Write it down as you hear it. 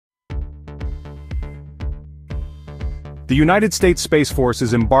The United States Space Force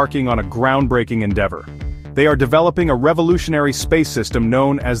is embarking on a groundbreaking endeavor. They are developing a revolutionary space system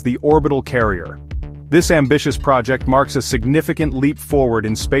known as the orbital carrier. This ambitious project marks a significant leap forward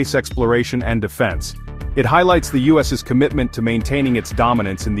in space exploration and defense. It highlights the U.S.'s commitment to maintaining its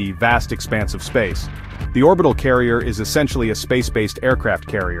dominance in the vast expanse of space. The orbital carrier is essentially a space-based aircraft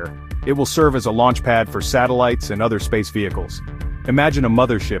carrier. It will serve as a launch pad for satellites and other space vehicles. Imagine a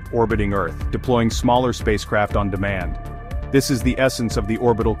mothership orbiting Earth, deploying smaller spacecraft on demand. This is the essence of the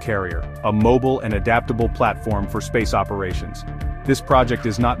orbital carrier, a mobile and adaptable platform for space operations. This project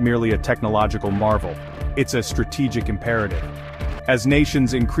is not merely a technological marvel, it's a strategic imperative. As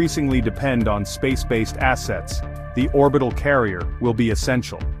nations increasingly depend on space-based assets, the orbital carrier will be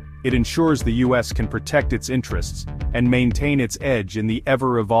essential. It ensures the U.S. can protect its interests and maintain its edge in the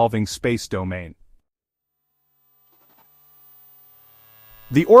ever-evolving space domain.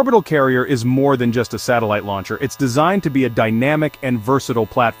 The orbital carrier is more than just a satellite launcher. It's designed to be a dynamic and versatile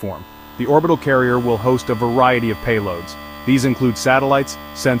platform. The orbital carrier will host a variety of payloads. These include satellites,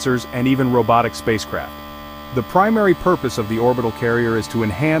 sensors, and even robotic spacecraft. The primary purpose of the orbital carrier is to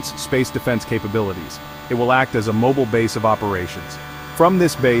enhance space defense capabilities. It will act as a mobile base of operations. From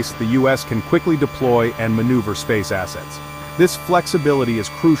this base, the U.S. can quickly deploy and maneuver space assets. This flexibility is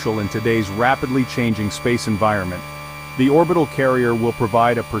crucial in today's rapidly changing space environment. The orbital carrier will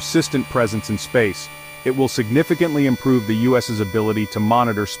provide a persistent presence in space. It will significantly improve the U.S.'s ability to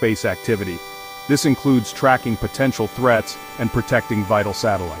monitor space activity. This includes tracking potential threats and protecting vital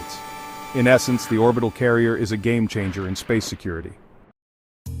satellites. In essence, the orbital carrier is a game-changer in space security.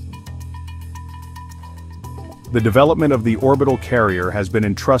 The development of the orbital carrier has been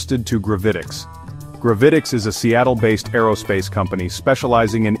entrusted to Gravitics. Gravitics is a Seattle-based aerospace company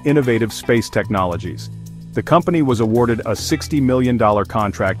specializing in innovative space technologies. The company was awarded a $60 million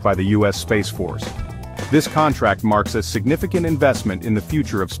contract by the U.S. Space Force. This contract marks a significant investment in the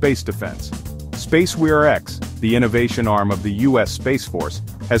future of space defense. SpaceWearX, the innovation arm of the U.S. Space Force,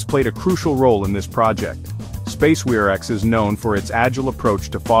 has played a crucial role in this project. SpaceWearX is known for its agile approach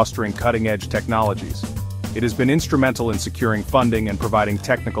to fostering cutting-edge technologies. It has been instrumental in securing funding and providing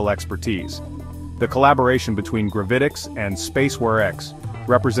technical expertise. The collaboration between Gravitics and SpaceWearX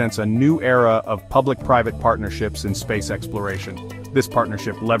represents a new era of public-private partnerships in space exploration. This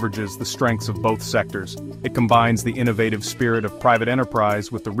partnership leverages the strengths of both sectors. It combines the innovative spirit of private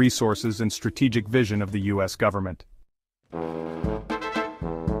enterprise with the resources and strategic vision of the U.S. government.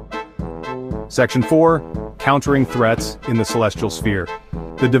 Section 4. Countering threats in the celestial sphere.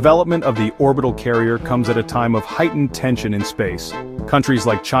 The development of the orbital carrier comes at a time of heightened tension in space. Countries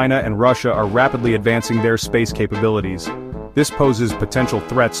like China and Russia are rapidly advancing their space capabilities. This poses potential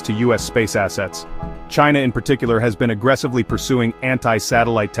threats to U.S. space assets. China in particular has been aggressively pursuing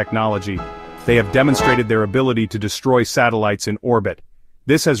anti-satellite technology. They have demonstrated their ability to destroy satellites in orbit.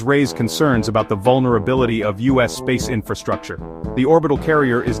 This has raised concerns about the vulnerability of U.S. space infrastructure. The orbital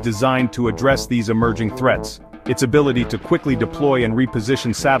carrier is designed to address these emerging threats. Its ability to quickly deploy and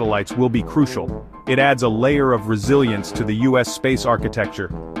reposition satellites will be crucial. It adds a layer of resilience to the U.S. space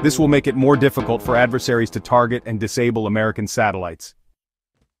architecture. This will make it more difficult for adversaries to target and disable American satellites.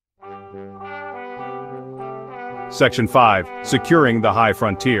 Section 5. Securing the high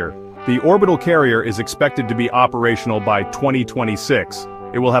frontier. The orbital carrier is expected to be operational by 2026.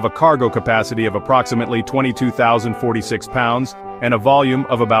 It will have a cargo capacity of approximately 22,046 pounds and a volume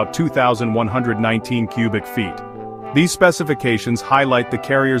of about 2,119 cubic feet. These specifications highlight the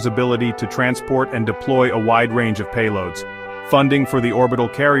carrier's ability to transport and deploy a wide range of payloads. Funding for the orbital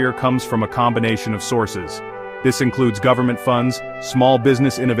carrier comes from a combination of sources. This includes government funds, small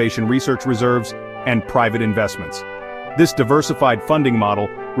business innovation research reserves, and private investments. This diversified funding model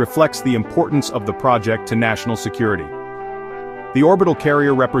reflects the importance of the project to national security. The orbital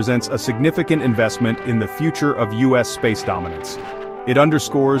carrier represents a significant investment in the future of U.S. space dominance. It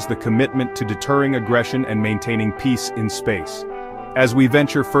underscores the commitment to deterring aggression and maintaining peace in space. As we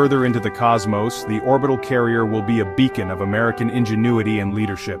venture further into the cosmos, the orbital carrier will be a beacon of American ingenuity and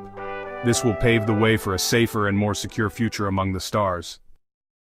leadership. This will pave the way for a safer and more secure future among the stars.